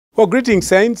Well, greetings,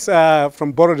 saints,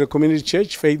 from Borrowdale Community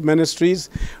Church, Faith Ministries.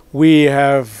 We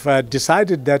have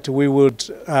decided that we would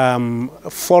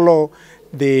follow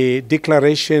the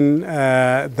declaration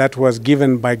that was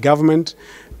given by government,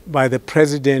 by the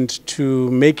president, to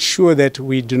make sure that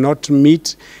we do not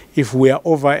meet if we are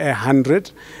over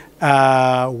 100.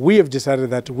 We have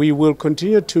decided that we will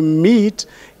continue to meet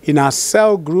in our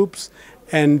cell groups,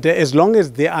 and as long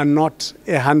as they are not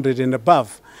 100 and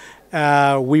above.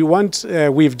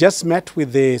 We've just met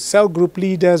with the cell group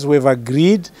leaders. We've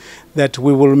agreed that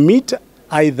we will meet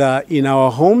either in our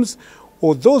homes,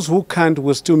 or those who can't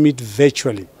will still meet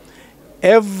virtually.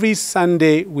 Every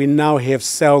Sunday we now have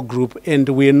cell group, and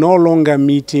we're no longer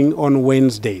meeting on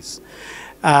Wednesdays.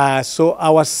 So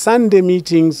our Sunday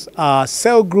meetings are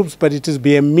cell groups, but it will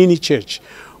be a mini church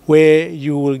where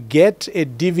you will get a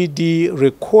DVD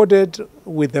recorded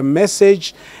with a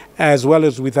message, as well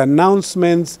as with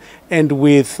announcements and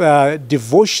with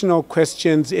devotional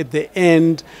questions at the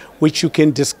end, which you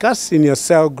can discuss in your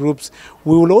cell groups.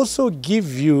 We will also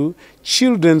give you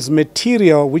children's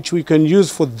material, which we can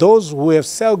use for those who have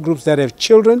cell groups that have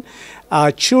children.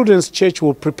 Our children's church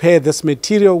will prepare this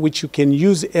material, which you can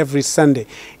use every Sunday.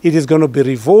 It is going to be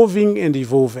revolving and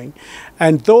evolving.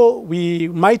 And though we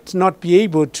might not be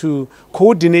able to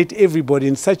coordinate everybody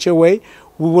in such a way,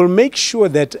 we will make sure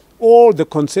that all the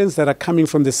concerns that are coming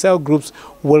from the cell groups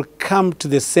will come to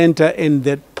the center, and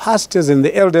the pastors and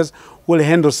the elders will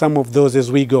handle some of those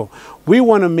as we go. We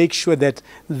want to make sure that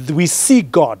we see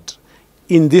God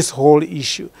in this whole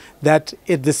issue, that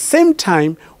at the same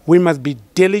time we must be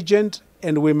diligent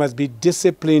and we must be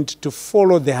disciplined to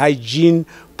follow the hygiene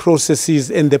processes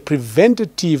and the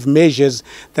preventative measures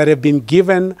that have been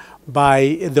given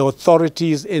by the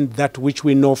authorities and that which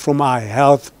we know from our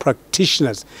health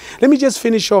practitioners. Let me just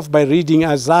finish off by reading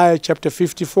Isaiah chapter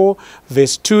 54,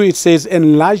 verse 2. It says,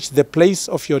 "Enlarge the place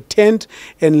of your tent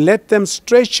and let them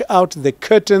stretch out the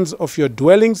curtains of your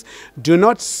dwellings. Do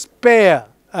not spare.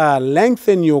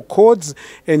 Lengthen your cords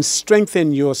and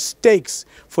strengthen your stakes,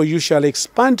 for you shall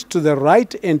expand to the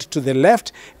right and to the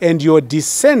left, and your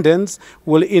descendants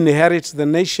will inherit the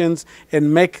nations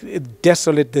and make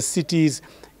desolate the cities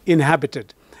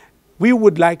inhabited." We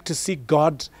would like to see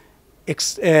God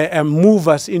move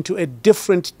us into a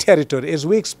different territory. As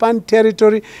we expand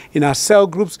territory in our cell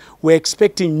groups, we're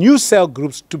expecting new cell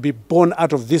groups to be born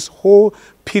out of this whole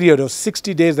period of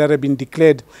 60 days that have been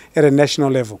declared at a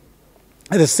national level.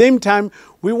 At the same time,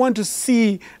 we want to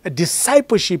see a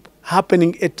discipleship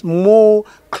happening at more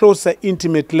closer,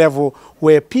 intimate level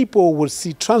where people will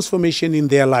see transformation in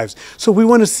their lives. So we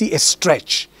want to see a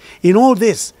stretch. In all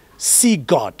this, see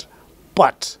God,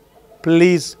 but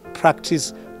please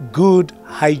practice good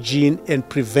hygiene and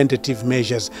preventative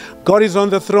measures. God is on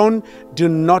the throne. Do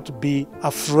not be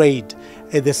afraid.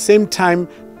 At the same time,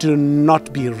 do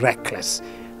not be reckless.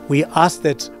 We ask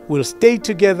that we'll stay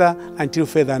together until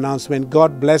further announcement.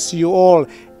 God bless you all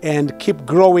and keep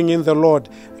growing in the Lord.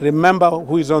 Remember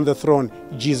who is on the throne.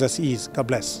 Jesus is. God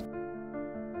bless.